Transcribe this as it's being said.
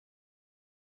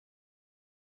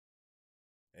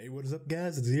Hey, what is up,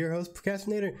 guys? It's your host,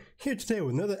 Procrastinator, here today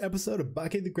with another episode of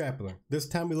Baki The Grappler. This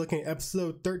time we're looking at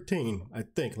episode 13, I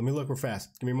think. Let me look real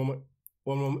fast. Give me a moment.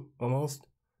 One moment, almost.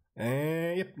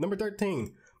 And yep, number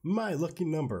 13. My lucky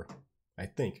number, I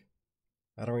think.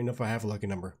 I don't even know if I have a lucky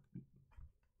number.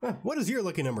 What is your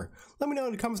lucky number? Let me know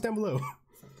in the comments down below.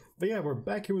 But yeah, we're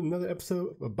back here with another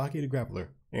episode of Baki The Grappler.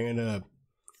 And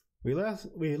we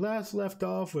last left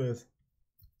off with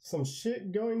some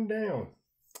shit going down.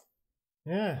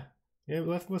 Yeah, we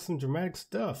left with some dramatic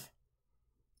stuff.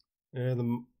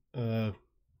 And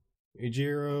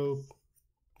Ijiro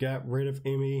got rid of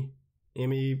Emi.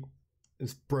 Emi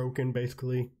is broken,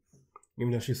 basically,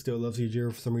 even though she still loves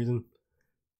Ijiro for some reason.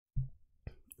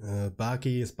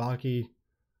 Baki is Baki.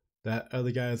 That other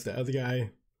guy is the other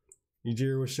guy.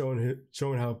 Ijiro was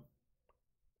showing how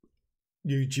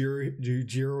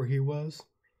Ijiro he was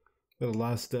with a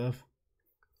lot of stuff.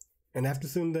 And I have to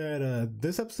assume that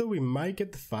this episode we might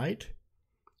get the fight.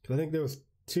 Because I think there was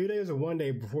 2 days or 1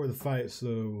 day before the fight,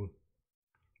 so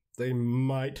they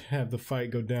might have the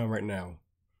fight go down right now.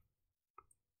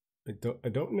 I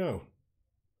don't know.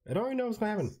 I don't really know what's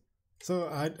gonna happen. So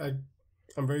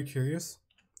I'm very curious.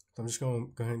 So I'm just gonna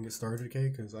go ahead and get started, okay?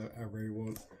 Because I really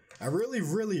want to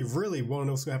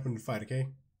know what's gonna happen in the fight, okay?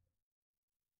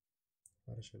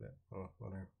 Why did I show that? Oh,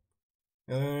 whatever.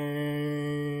 And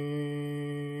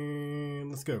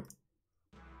let's go.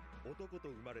 男と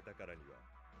生まれたからには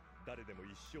誰でも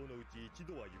一生のうち一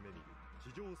度は夢見る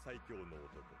地上最強の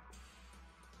男。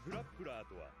グラップラー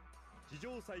とは地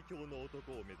上最強の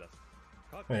男を目指す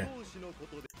格闘士のこ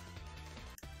とで。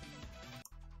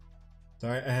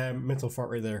Sorry, I had a mental fart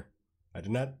right there. I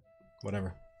did not.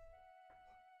 Whatever.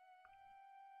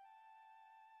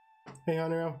 Hey,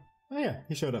 Honor. Oh yeah,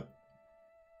 he showed up.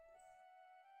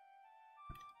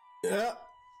 Yeah.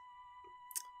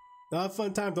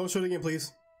 Fun time. Don't show it again,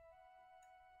 please.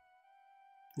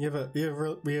 We have a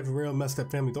real messed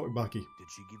up family, don't we, Baki? Did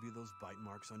she give you those bite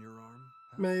marks on your arm?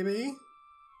 Huh? Maybe.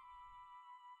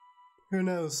 Who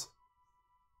knows?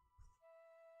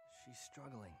 She's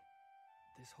struggling.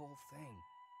 This whole thing.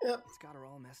 Yep. It's got her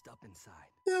all messed up inside.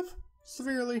 Yep.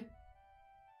 Severely.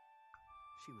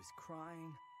 She was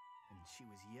crying, and she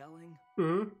was yelling.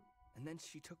 Mm-hmm. And then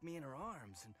she took me in her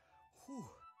arms, and whew.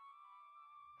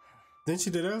 Then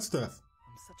she did other stuff.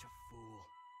 I'm such a fool.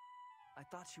 I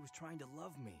thought she was trying to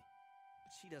love me.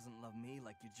 But she doesn't love me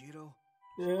like Yujiro.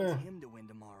 She wants him to win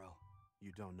tomorrow.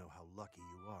 You don't know how lucky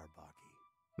you are, Baki.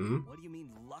 Hmm? What do you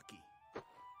mean, lucky?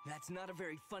 That's not a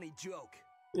very funny joke.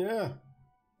 Yeah.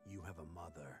 You have a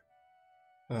mother.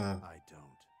 I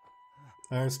don't.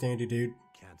 I understand you, dude.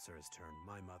 Cancer has turned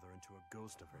my mother into a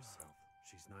ghost of herself.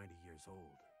 She's 90 years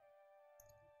old.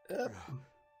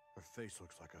 Her face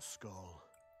looks like a skull.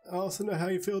 I also know how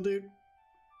you feel, dude.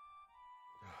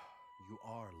 You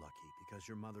are lucky because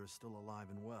your mother is still alive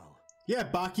and well. Yeah,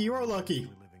 Baki, you are lucky. She's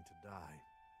living to die.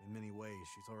 In many ways,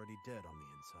 she's already dead on the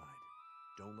inside.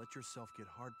 Don't let yourself get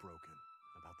heartbroken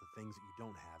about the things that you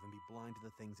don't have and be blind to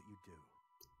the things that you do.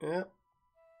 Yeah.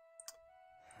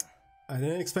 I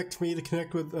didn't expect me to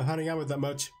connect with Hanayama that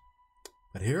much.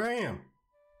 But here I am.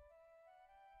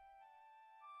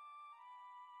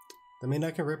 That mean I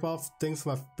can rip off things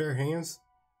with my bare hands?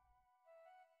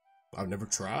 I've never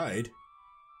tried.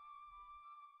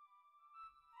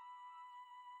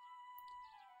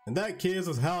 And that, kids,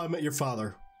 was how I met your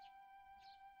father.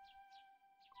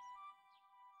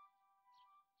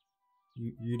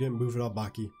 You didn't move at all,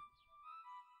 Baki.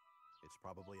 It's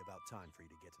probably about time for you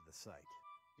to get to the site.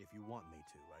 If you want me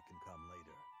to, I can come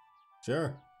later.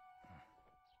 Sure.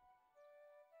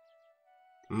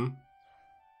 Hmm?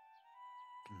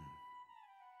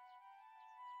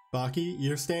 Baki,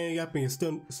 you're standing up and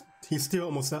he's still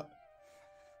almost out.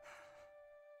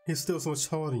 He's still so much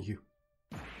taller than you.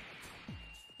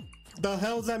 The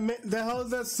hell does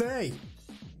that say?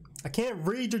 I can't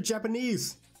read your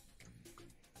Japanese.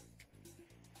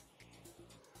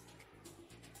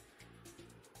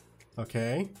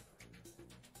 Okay.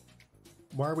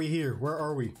 Why are we here? Where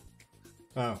are we?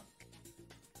 Oh.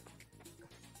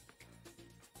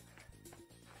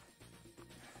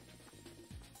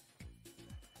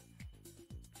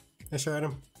 Hey, sure,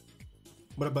 Adam.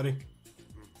 What up, buddy?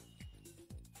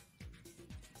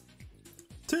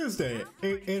 Tuesday,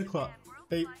 8 o'clock.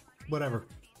 8, whatever.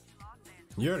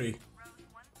 Yuri.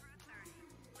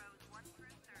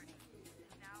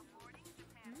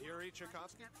 Yuri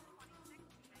Tchaikovsky?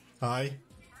 Hi.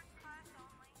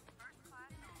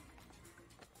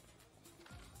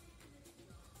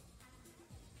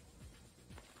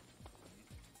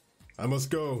 I must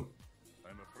go.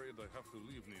 I'm afraid I have to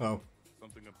leave now. Oh.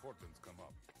 Something important's come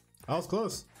up. I was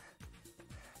close.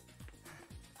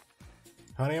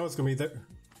 Honey, I was gonna be there.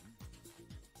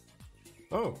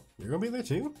 Oh, you're gonna be there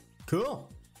too? Cool.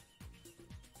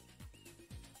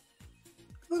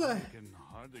 I can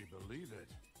hardly believe it.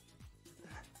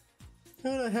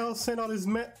 Who the hell sent all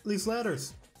these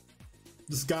letters?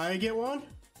 This guy get one?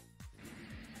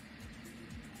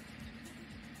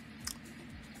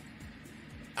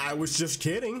 I was just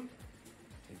kidding.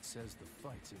 It says the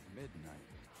fight's at midnight.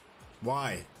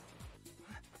 Why?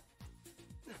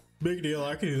 Big deal,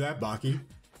 I can do that, Baki.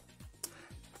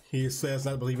 He says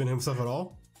not believing in himself at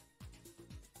all.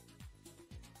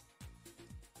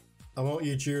 I want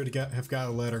Yujiro to have got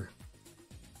a letter.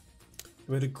 It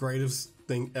would be the greatest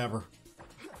thing ever.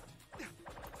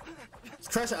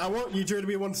 Trash, I want Yujiro to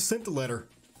be the one who sent the letter.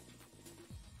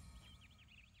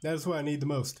 That is what I need the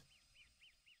most.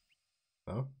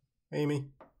 Oh, Amy.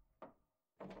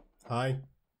 Hi.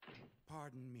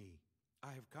 Pardon me.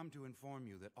 I have come to inform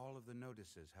you that all of the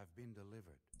notices have been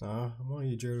delivered. I want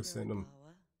Yujiro to send them.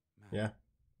 Yeah.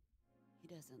 He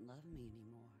doesn't love me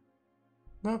anymore.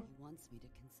 No. He wants me to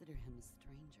consider him a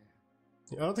stranger.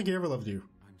 I don't think he ever loved you.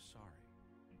 I'm sorry.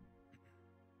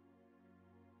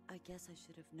 I guess I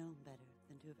should have known better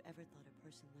than to have ever thought a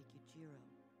person like Yujiro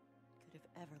could have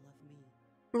ever loved me.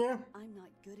 Yeah. I'm not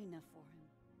good enough for him.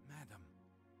 Madam.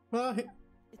 Well,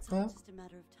 It's all just a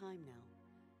matter of time now.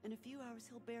 In a few hours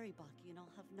he'll bury Baki and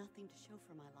I'll have nothing to show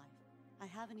for my life. I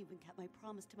haven't even kept my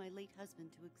promise to my late husband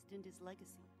to extend his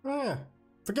legacy. yeah.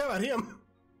 Forget about him.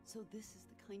 So this is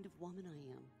the kind of woman I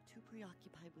am, too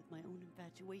preoccupied with my own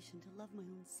infatuation to love my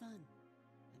own son.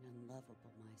 And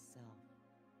unlovable myself.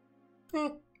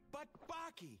 But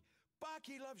Baki!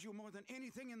 Baki loves you more than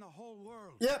anything in the whole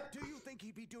world. Yep. Do you think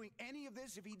he'd be doing any of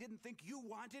this if he didn't think you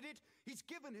wanted it? He's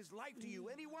given his life to you,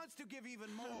 and he wants to give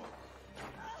even more.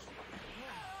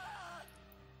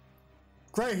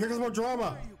 Great, here comes more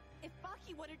drama. If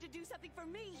Baki wanted to do something for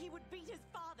me, he would beat his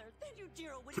father. Then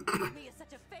Yujiro wouldn't think of me as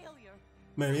such a failure.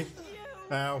 Maybe.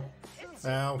 You! Ow. It's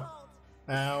Ow. your fault.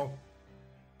 Ow.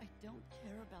 I don't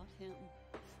care about him.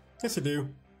 Yes, you do.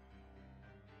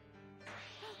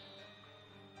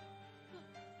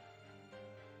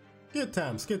 Good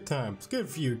times, good times. Good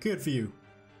for you, good for you.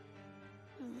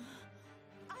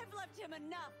 I've loved him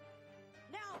enough.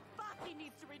 Now Baki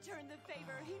needs to return the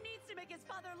favor. He needs to make his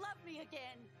father love me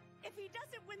again. If he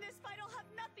doesn't win this fight, I'll have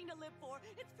nothing to live for.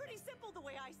 It's pretty simple the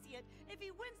way I see it. If he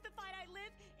wins the fight, I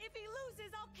live. If he loses,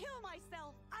 I'll kill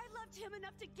myself. I loved him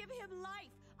enough to give him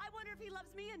life. I wonder if he loves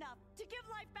me enough to give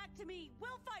life back to me.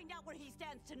 We'll find out where he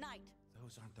stands tonight.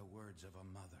 Those aren't the words of a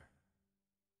mother.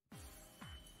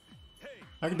 Hey,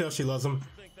 I can tell she loves him.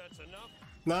 you think that's enough?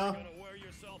 Nah. You're gonna wear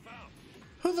yourself out.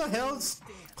 Who the hell's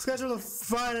scheduled to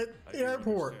fight at I the do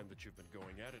airport? understand that you've been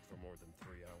going at it for more than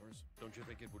 3 hours. Don't you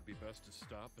think it would be best to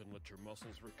stop and let your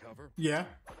muscles recover? Yeah.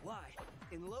 Why?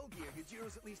 In low gear,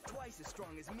 Yujiro's at least twice as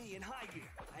strong as me in high gear.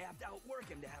 I have to outwork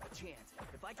him to have a chance.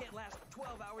 If I can't last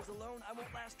 12 hours alone, I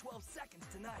won't last 12 seconds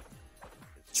tonight.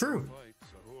 It's True. your fight,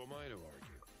 so who am I to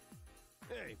argue?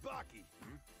 Hey, Baki. I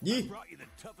Yeah. brought you the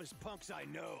toughest punks I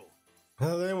know.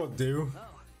 Well, they won't do.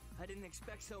 Oh, I didn't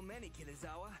expect so many,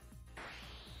 Kitazawa.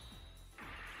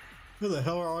 Who the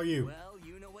hell are you? Well,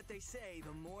 you know what they say,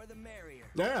 the more the merrier.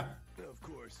 Yeah. Of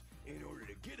course, in order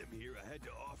to get him here, I had to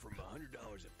offer him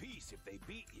 $100 apiece if they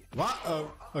beat you. What?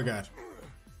 Oh god.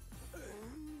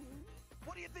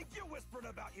 What do you think you're whispering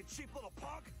about, you cheap little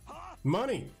punk? Huh?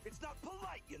 Money. It's not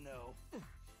polite, you know.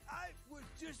 I was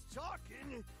just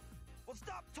talking. Well,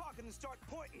 stop talking and start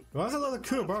pointing. Why is it like a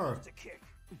Kuwabara? To kick.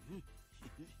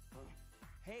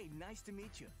 Hey, nice to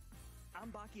meet you.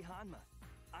 I'm Baki Hanma.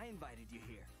 I invited you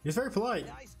here. He's very polite.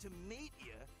 Nice to meet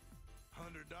you.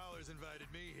 $100 invited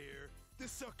me here.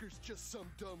 This sucker's just some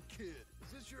dumb kid.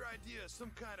 Is this your idea of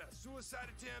some kind of suicide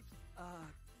attempt?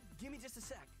 Give me just a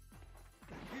sec.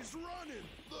 He's running!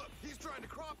 Look, he's trying to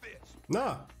crawfish!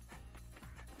 Nah.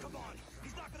 Come on,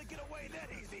 he's not gonna get away that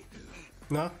easy.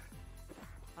 Nah.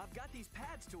 I've got these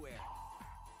pads to wear.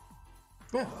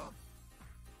 Yeah.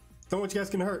 Don't want you guys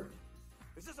getting hurt.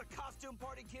 Is this a costume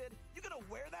party, kid? You gonna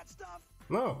wear that stuff?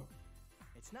 No.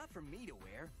 It's not for me to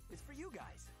wear. It's for you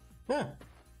guys. Yeah.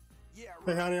 Yeah,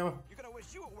 Hey, right. honey. You're gonna wish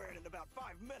you were wearing it in about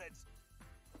 5 minutes.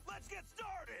 Let's get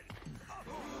started.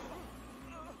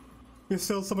 You're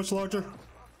still so much larger.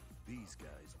 These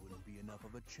guys wouldn't be enough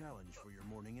of a challenge for your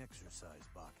morning exercise,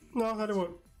 Baki. No, I don't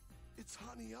want. It's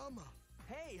Hanayama.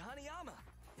 Hey, Hanayama.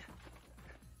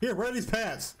 Here, wear these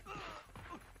pads.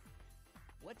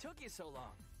 What took you so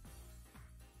long?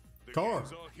 The Car.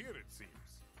 game's all here, it seems.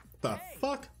 The Hey.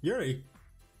 fuck? Yuri.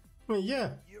 I mean,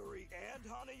 yeah. Yuri and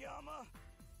Hanayama?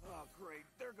 Oh, great.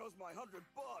 There goes my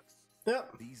 $100.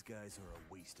 Yep. These guys are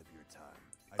a waste of your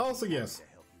time. Also, just yes. wanted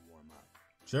to help you warm up.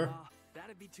 Sure.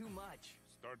 That'd be too much.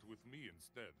 Start with me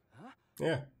instead. Huh?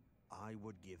 Yeah. I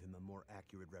would give him a more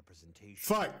accurate representation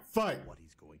Fight! Fight! of what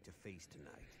he's going to face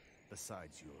tonight.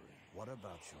 Besides Yuri, what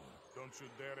about Yuri? Don't you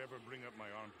dare ever bring up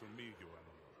my arm to me, you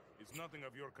animal. It's nothing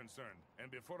of your concern.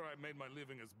 And before I made my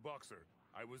living as boxer,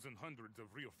 I was in hundreds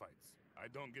of real fights. I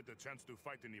don't get the chance to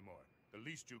fight anymore. The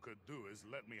least you could do is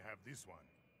let me have this one.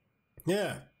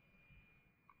 Yeah.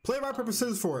 Play rock, paper,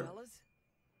 scissors for it. Fellas?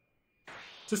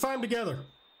 Just find them together.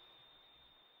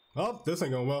 Oh, this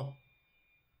ain't going well.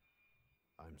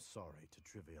 I'm sorry to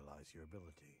trivialize your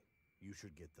ability. You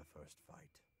should get the first fight.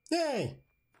 Yay!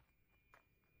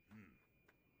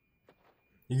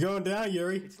 You going down,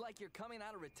 Yuri? It's like you're coming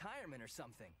out of retirement or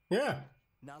something. Yeah.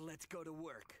 Now let's go to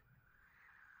work.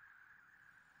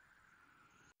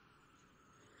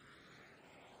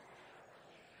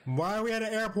 Why are we at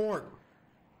an airport?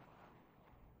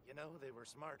 You know, they were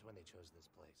smart when they chose this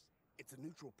place. It's a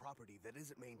neutral property that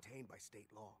isn't maintained by state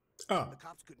law. Oh, The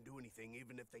cops couldn't do anything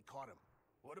even if they caught him.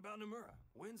 What about Nomura?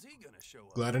 When's he gonna show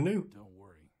up? glad I knew. Don't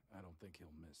worry. I don't think he'll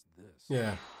miss this.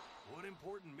 Yeah. What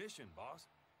important mission, boss?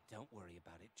 Don't worry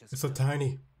about it. Just It's so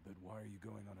tiny. But why are you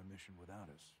going on a mission without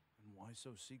us? And why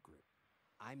so secret?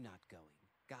 I'm not going.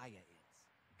 Gaia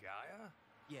is. Gaia?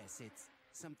 Yes, it's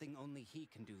something only he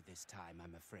can do this time,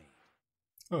 I'm afraid.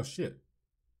 Oh, shit.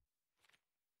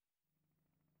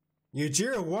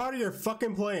 Yujiro, water your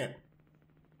fucking plant.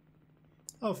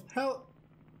 Oh, hell.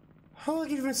 How long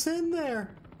have you been sitting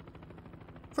there?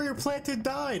 For your plant to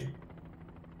died.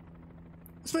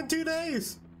 It's been 2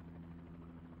 days.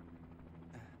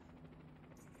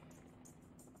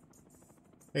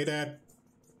 Hey, Dad.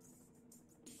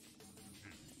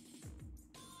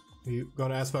 Are you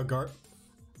gonna ask about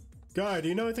Guy, do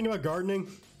you know anything about gardening?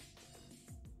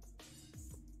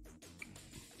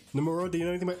 Nomura, do you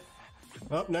know anything about...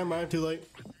 Oh, never mind, too late.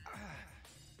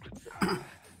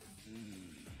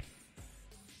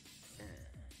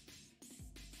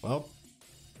 Well,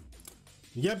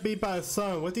 you get beat by a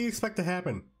son. What do you expect to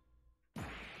happen?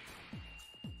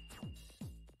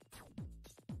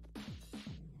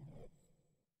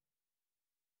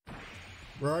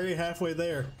 We're already halfway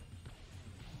there.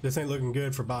 This ain't looking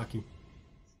good for Baki.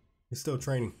 He's still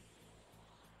training.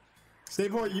 Stay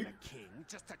put, you... I'm a king,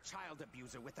 just a child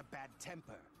abuser with a bad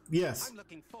temper. Yes. I'm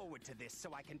looking forward to this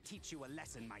so I can teach you a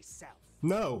lesson myself.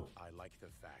 No. I like the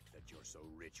fact that you're so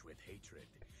rich with hatred,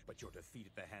 but your defeat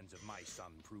at the hands of my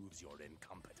son proves your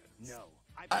incompetence. No,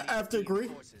 I have to agree.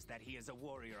 Forces that he is a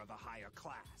warrior of a higher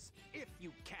class. If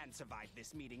you can survive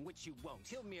this meeting, which you won't,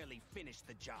 he'll merely finish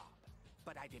the job.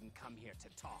 But I didn't come here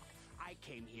to talk. I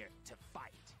came here to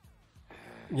fight.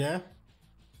 Yeah?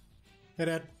 Hey,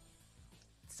 Dad.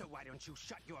 So why don't you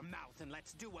shut your mouth and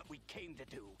let's do what we came to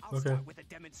do. I'll Okay. start with a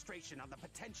demonstration on the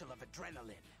potential of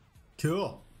adrenaline.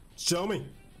 Cool. Show me.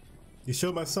 You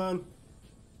showed my son.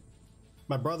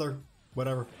 My brother.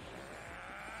 Whatever.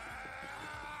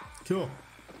 Cool.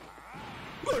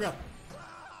 Look up.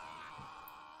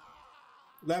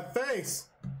 That face.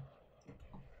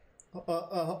 Hold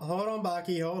on,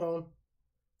 Baki. Hold on.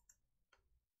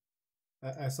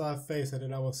 I saw a face I did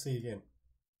not want to see again.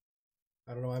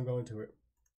 I don't know why I'm going to it.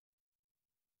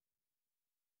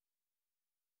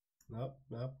 Nope,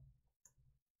 nope.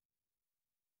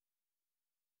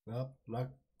 Nope, not.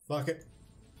 Fuck it.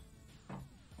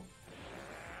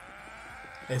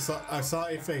 I saw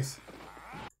a face.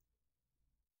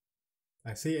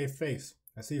 I see a face.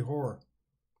 I see horror.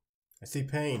 I see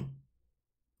pain.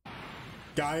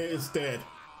 Gaia is dead.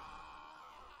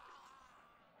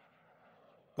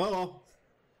 Uh-oh.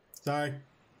 Sorry.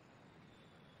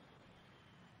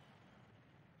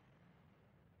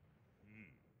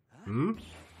 Hmm?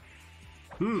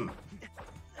 Hmm.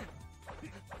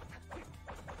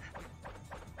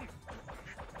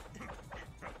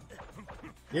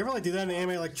 You ever like do that in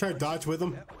anime, like try to dodge with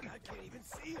them? I can't even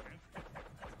see him.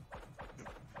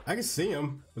 I can see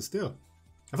him, but still.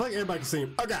 I feel like everybody can see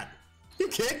him. Oh god! You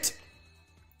kicked!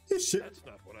 You shit. That's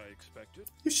not what I expected.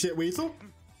 You shit weasel.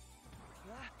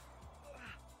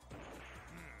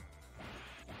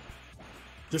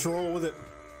 Just roll with it.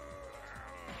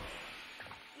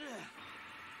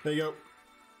 There you go.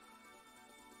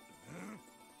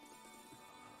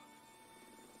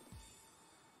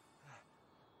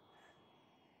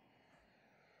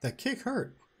 That kick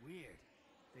hurt. Weird.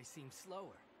 They seem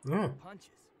slower. Yeah. Punches.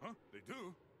 Huh? They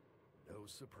do? No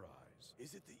surprise.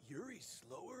 Is it that Yuri's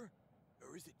slower?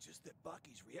 Or is it just that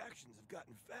Baki's reactions have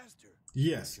gotten faster?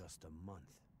 Yes. Just a month,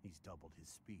 he's doubled his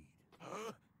speed.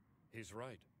 Huh? He's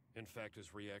right. In fact,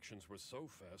 his reactions were so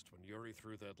fast when Yuri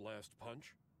threw that last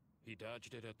punch, he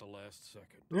dodged it at the last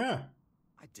second. Yeah.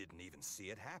 I didn't even see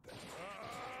it happen.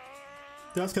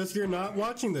 That's because you're not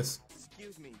watching this.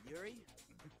 Excuse me, Yuri?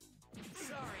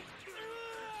 Sorry.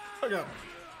 Okay.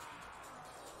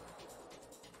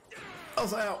 I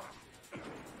was out.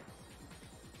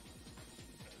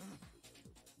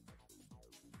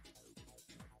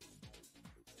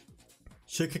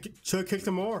 Should kick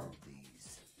some more.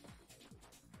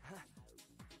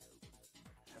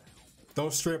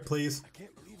 Don't strip, please. I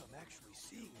can't believe I'm actually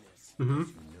seeing this. Mm-hmm.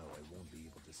 You know I won't be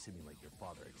able to simulate your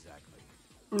father exactly.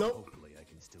 Nope. Hopefully I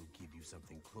can still give you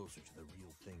something closer to the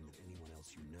real thing than anyone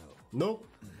else you know. Nope.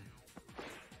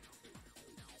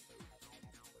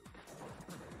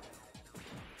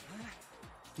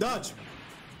 Dodge.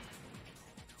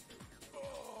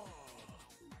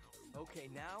 Okay,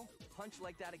 now punch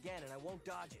like that again and I won't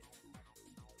dodge it.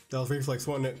 That was reflex,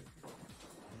 wasn't it?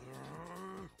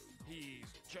 He's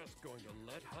just going to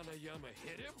let Hanayama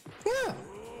hit him? Yeah.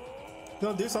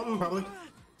 They'll do something probably.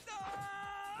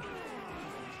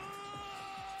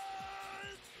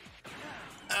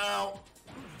 Ow.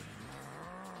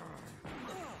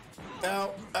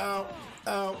 Ow, ow,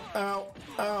 ow, ow,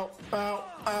 ow, ow,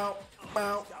 ow,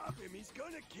 ow. Stop him, he's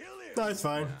gonna kill him. No, it's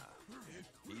fine.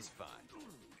 He's fine.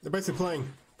 They're basically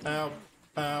playing. Ow,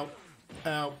 ow,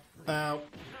 ow, ow,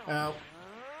 ow.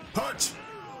 Punch!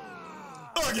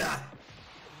 Oh, yeah!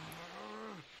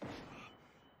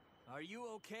 Are you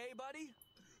okay, buddy?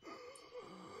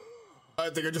 I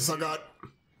think I just forgot.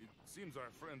 It seems our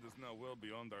friend is now well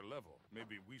beyond our level.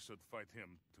 Maybe we should fight him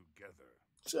together.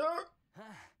 Sure.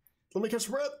 Let me catch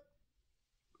your breath.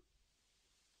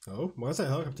 Oh, why is that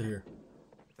helicopter here?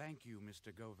 Thank you,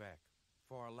 Mr. Govek,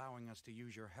 for allowing us to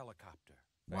use your helicopter.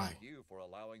 Why? Thank you for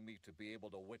allowing me to be able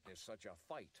to witness such a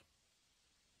fight.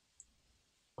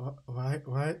 Why?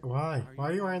 Why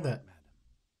are you wearing that? Madam?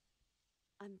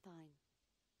 I'm fine.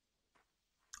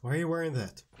 Why are you wearing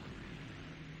that?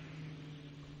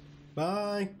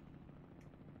 Bye.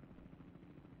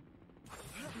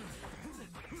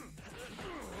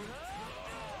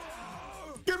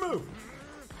 Good move.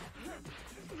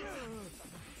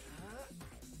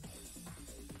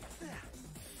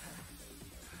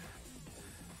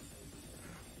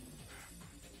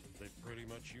 They pretty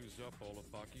much used up all of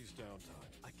Baki's downtime.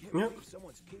 I can't Yep. believe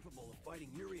someone's capable of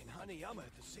fighting Yuri and Hanayama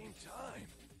at the same time.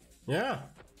 Yeah.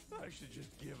 I should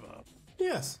just give up.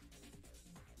 Yes.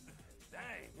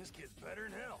 Dang, this kid's better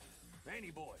than hell.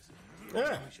 Ain't boys?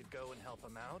 Yeah. We should go and help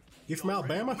him out. You from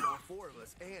Alabama? All four of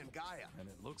us and Gaia. And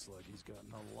it looks like he's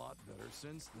gotten a lot better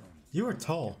since then. You are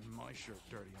tall. Getting my shirt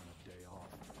dirty on a day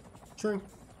off. True.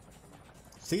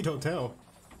 Seed Hotel.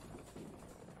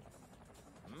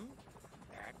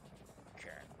 That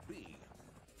can't be.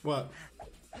 What?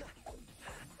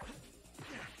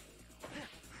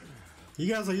 You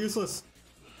guys are useless.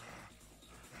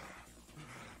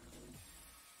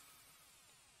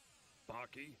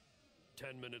 Baki,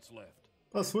 10 minutes left.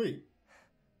 Oh, sweet.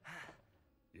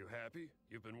 You happy?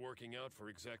 You've been working out for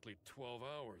exactly 12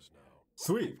 hours now.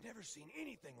 Sweet. I've never seen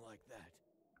anything like that.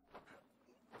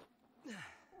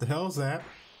 The hell's that?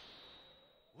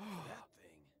 That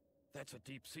thing. That's a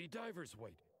deep sea diver's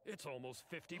weight. It's almost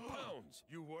 50 pounds.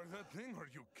 You wore that thing? Are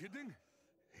you kidding?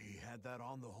 He had that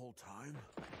on the whole time?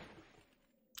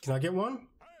 Can I get one?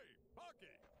 Hey,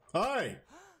 Baki! Hi.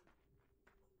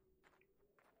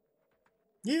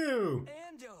 You.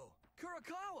 Ando!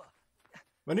 Kurakawa!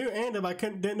 I knew Ando, but I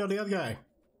didn't know the other guy.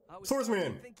 I was Swordsman.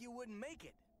 starting to think you wouldn't make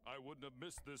it. I wouldn't have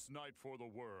missed this night for the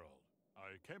world.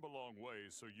 I came a long way,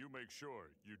 so you make sure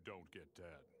you don't get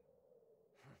dead.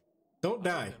 Don't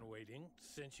die. I've been waiting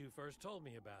since you first told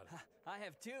me about it. I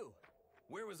have too.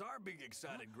 Where was our big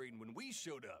excited green when we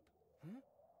showed up?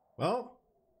 Well,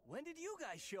 When did you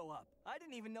guys show up? I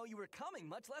didn't even know you were coming,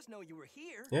 much less know you were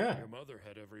here. yeah. Your mother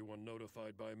had everyone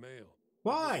notified by mail.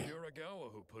 Why? It was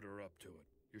Yoragawa who put her up to it.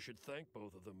 You should thank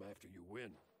both of them after you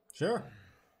win. Sure.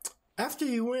 After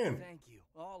you win. Thank you,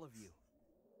 all of you.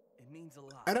 It means a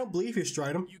lot. I don't believe you,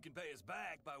 Stridum. You can pay us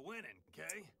back by winning,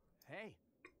 okay? Hey,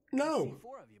 I No. see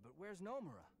four of you, but where's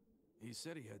Nomura? He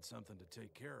said he had something to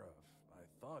take care of. I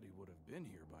thought he would have been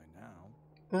here by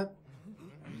now. Uh,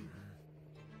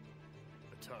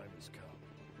 The time has come.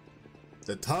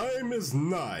 the time is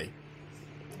nigh.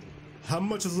 How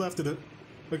much is left of it?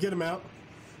 But get him out.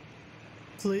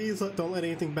 Please don't let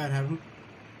anything bad happen.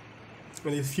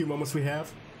 In these few moments we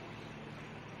have.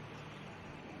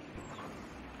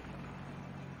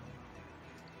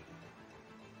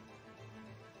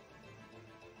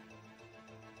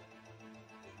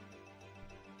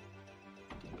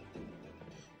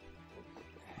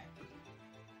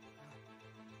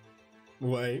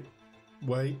 Wait.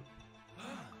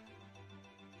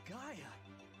 Gaia!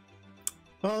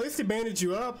 Oh, at least he bandaged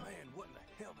you up. Man, what in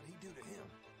the hell did he do to him?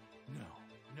 No,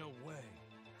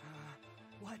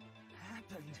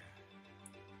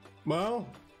 Well,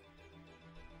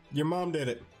 your mom did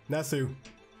it. That's who.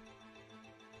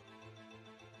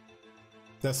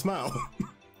 That smile.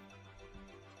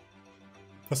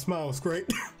 That smile was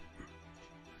great.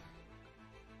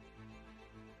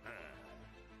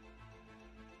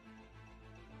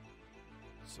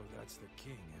 So that's the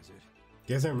king, is it?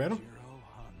 You guys ever met him? Jiro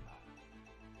Hun.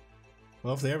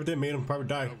 Well, if they ever did meet him, probably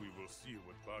die. Now we will see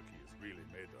what Baki is really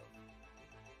made of.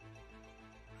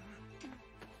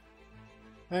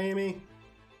 Hi, Amy.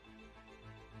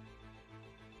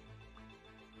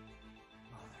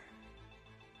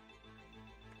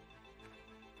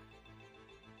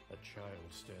 A child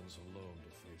stands alone to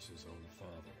face his own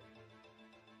father.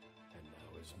 And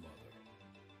now his mother.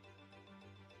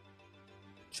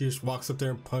 She just walks up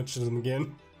there and punches him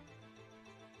again.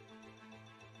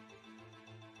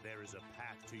 There is a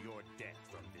path to your death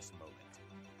from this moment.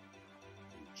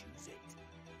 You choose it.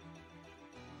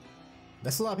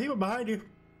 That's a lot of people behind you.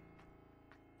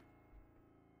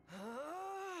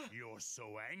 You're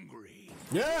so angry.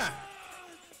 Yeah!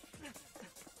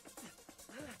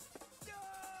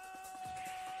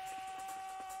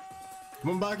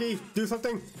 Come on, Baki, do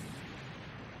something.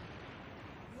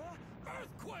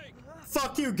 Earthquake!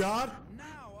 Fuck you, God!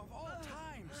 Now of all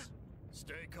times!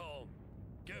 Stay calm.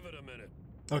 Give it a minute.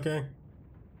 Okay.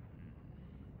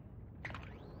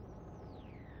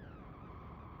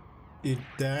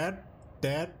 Dad?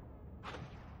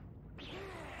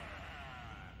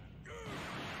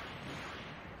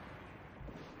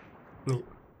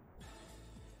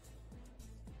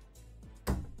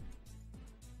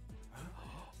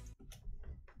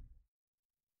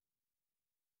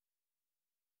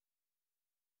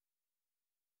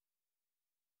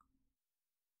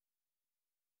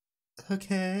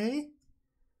 Okay.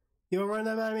 You wanna run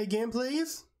that by me again,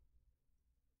 please?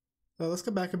 Oh, let's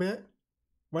go back a bit.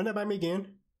 Run that by me again.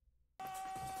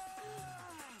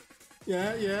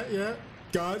 Yeah.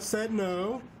 God said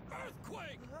no.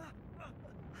 Earthquake!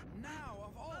 Now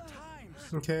of all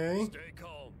times! Okay. Stay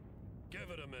calm. Give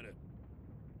it a minute.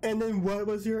 And then what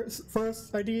was your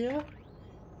first idea?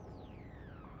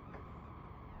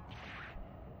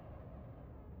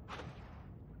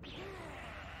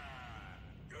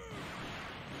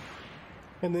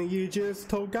 And then you just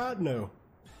told God no.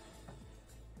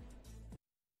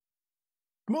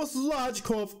 Most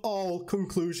logical of all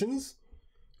conclusions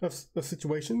of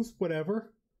situations,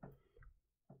 whatever.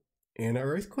 And an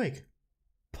earthquake.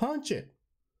 Punch it.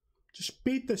 Just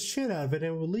beat the shit out of it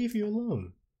and we'll leave you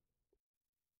alone.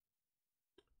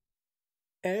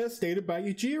 As stated by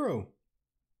Yujiro.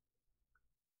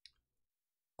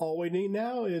 All we need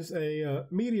now is a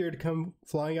meteor to come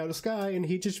flying out of the sky and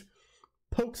he just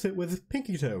pokes it with his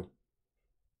pinky toe.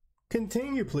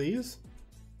 Continue, please.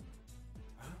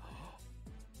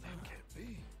 That can't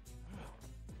be.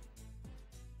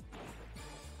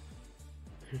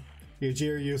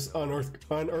 Yujiro used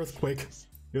unearthquake.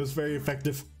 It was very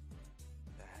effective.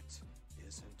 That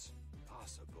isn't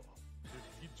possible. Did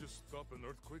he just stop an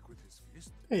earthquake with his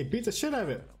fist? Hey, beat the shit out of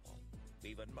it.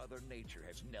 Even Mother Nature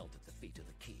has knelt at the feet of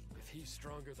the king. If he's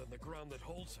stronger than the ground that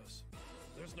holds us,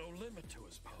 there's no limit to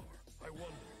his power. I wonder,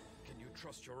 can you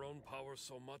trust your own power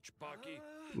so much, Baki?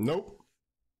 Nope.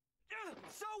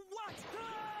 So what?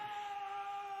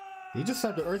 He just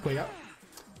slapped the earthquake out.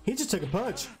 He just took a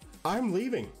punch. I'm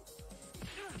leaving.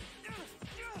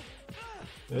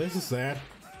 This is sad.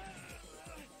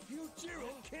 Yujiro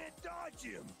can't dodge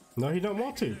him. No, he don't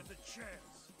want to. There's a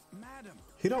chance. Madam,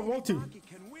 He don't want to. Baki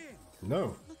can win.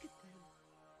 No. Look at them.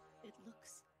 It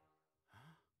looks...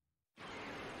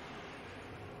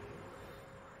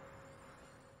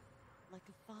 like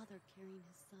a father carrying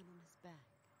his son on his back.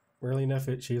 Really enough,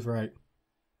 she's right.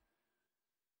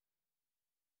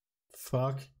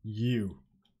 Fuck you.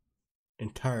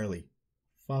 Entirely.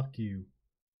 Fuck you.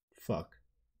 Fuck.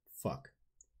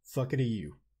 Fuckity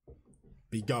you.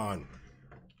 Be gone.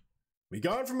 Be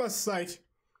gone from my sight.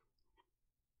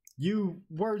 You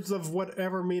words of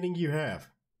whatever meaning you have.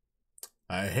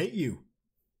 I hate you.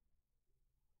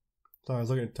 Sorry, I was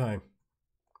looking at the time.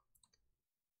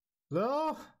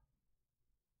 So,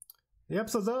 the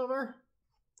episode's over.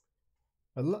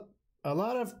 A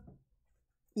lot of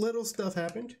little stuff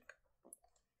happened.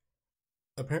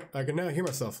 I can now hear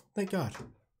myself. Thank God.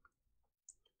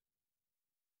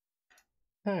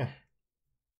 I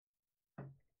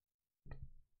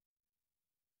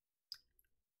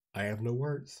have no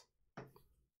words.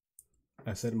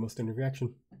 I said it most in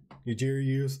reaction. Yujiro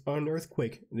used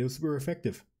unearthquake, and it was super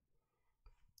effective.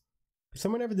 If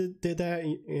someone ever did that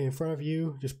in front of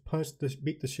you, just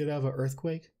beat the shit out of an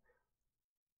earthquake,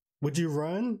 would you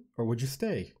run or would you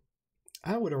stay?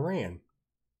 I would have ran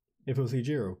if it was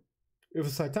Yujiro. If it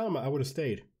was Saitama, I would have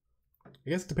stayed. I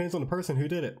guess it depends on the person who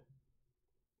did it.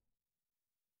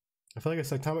 I feel like if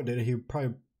Saitama did it, he would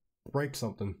probably break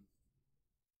something.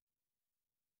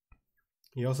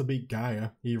 He also beat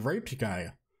Gaia. He raped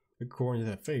Gaia, according to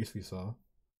that face we saw.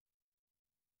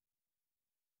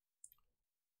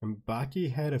 And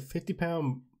Baki had a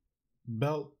 50-pound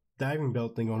belt, diving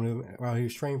belt thing on him while he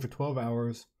was training for 12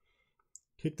 hours.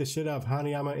 Kicked the shit out of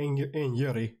Hanayama and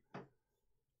Yuri.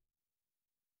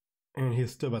 And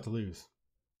he's still about to lose.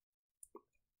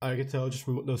 I could tell just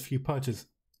from those few punches,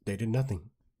 they did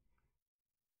nothing.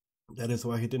 That is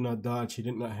why he did not dodge. He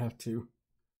did not have to.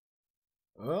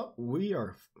 Well,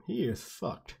 he is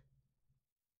fucked.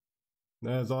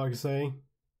 That is all I can say.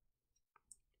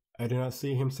 I do not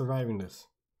see him surviving this.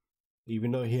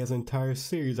 Even though he has an entire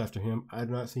series after him, I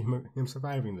do not see him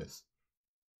surviving this.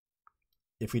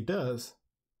 If he does,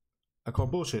 I call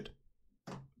bullshit.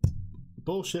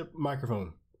 Bullshit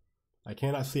microphone. I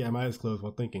cannot see. I have my eyes closed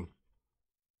while thinking.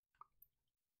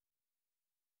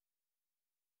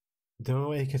 The only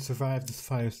way he can survive this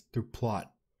fight is through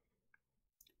plot.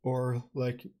 Or,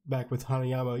 like back with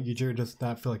Hanayama, Yujiro does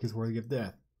not feel like he's worthy of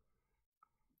death.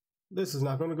 This is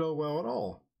not going to go well at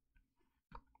all.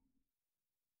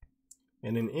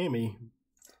 And then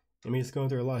Emi's going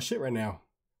through a lot of shit right now.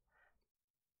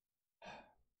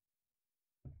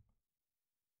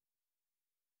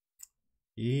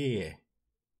 Yeah.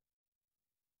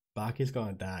 Baki's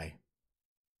gonna die.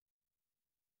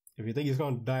 If you think he's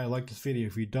gonna die, like this video.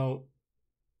 If you don't,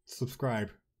 subscribe.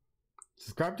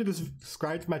 Subscribe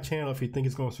to my channel if you think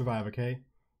he's gonna survive, okay?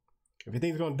 If you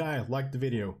think he's gonna die, like the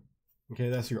video. Okay,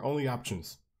 that's your only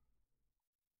options.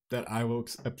 That I will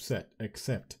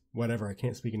accept. Whatever, I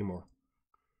can't speak anymore.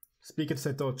 Speak it,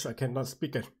 Setoch. I cannot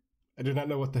speak it. I do not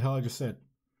know what the hell I just said.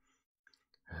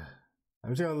 I'm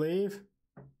just gonna leave.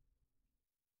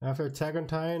 After Attack on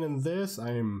Titan and this,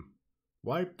 I am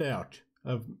wiped out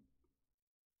of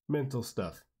mental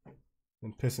stuff.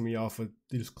 And pissing me off with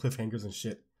these cliffhangers and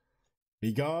shit.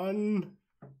 Be gone,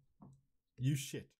 you shit.